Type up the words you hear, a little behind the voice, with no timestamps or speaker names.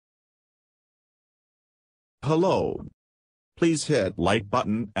Hello. Please hit like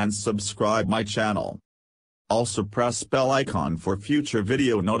button and subscribe my channel. Also press bell icon for future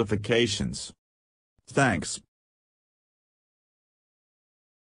video notifications. Thanks.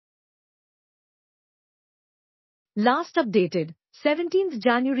 Last updated, 17th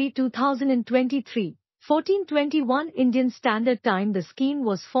January 2023, 14:21 Indian Standard Time. The scheme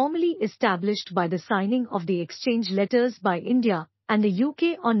was formally established by the signing of the exchange letters by India and the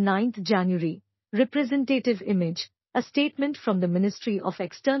UK on 9th January. Representative image, a statement from the Ministry of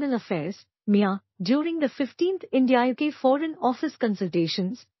External Affairs, MIA, during the 15th India-UK Foreign Office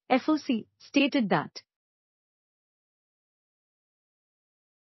Consultations, FOC, stated that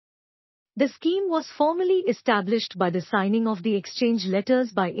the scheme was formally established by the signing of the exchange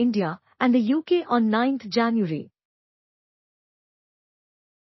letters by India and the UK on 9th January.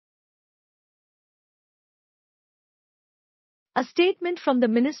 A statement from the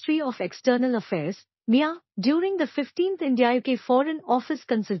Ministry of External Affairs, MIA, during the 15th India-UK Foreign Office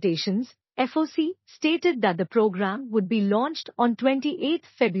Consultations, FOC, stated that the program would be launched on 28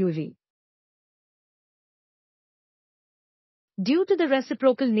 February. Due to the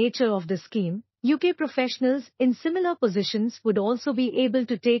reciprocal nature of the scheme, UK professionals in similar positions would also be able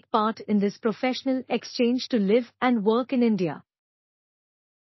to take part in this professional exchange to live and work in India.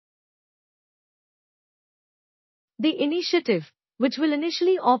 The initiative, which will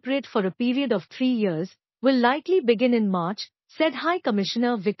initially operate for a period of 3 years, will likely begin in March, said High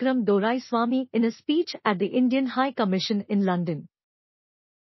Commissioner Vikram Doraiswamy in a speech at the Indian High Commission in London.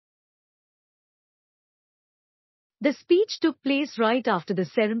 The speech took place right after the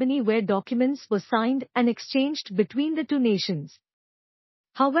ceremony where documents were signed and exchanged between the two nations.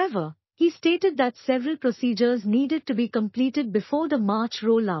 However, he stated that several procedures needed to be completed before the March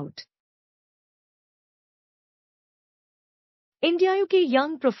rollout. India-UK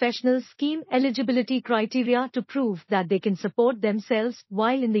Young Professionals Scheme eligibility criteria to prove that they can support themselves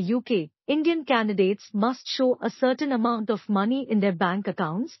while in the UK, Indian candidates must show a certain amount of money in their bank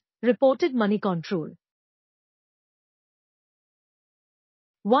accounts, reported Money Control.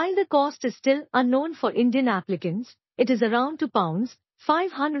 While the cost is still unknown for Indian applicants, it is around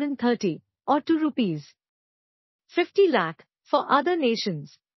 £530 or ₹50 lakh for other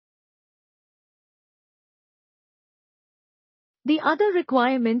nations. The other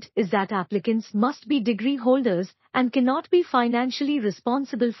requirement is that applicants must be degree holders and cannot be financially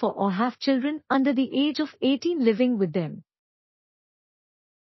responsible for or have children under the age of 18 living with them.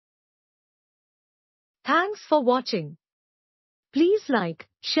 Thanks for watching. Please like,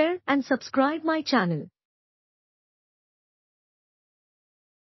 share and subscribe my channel.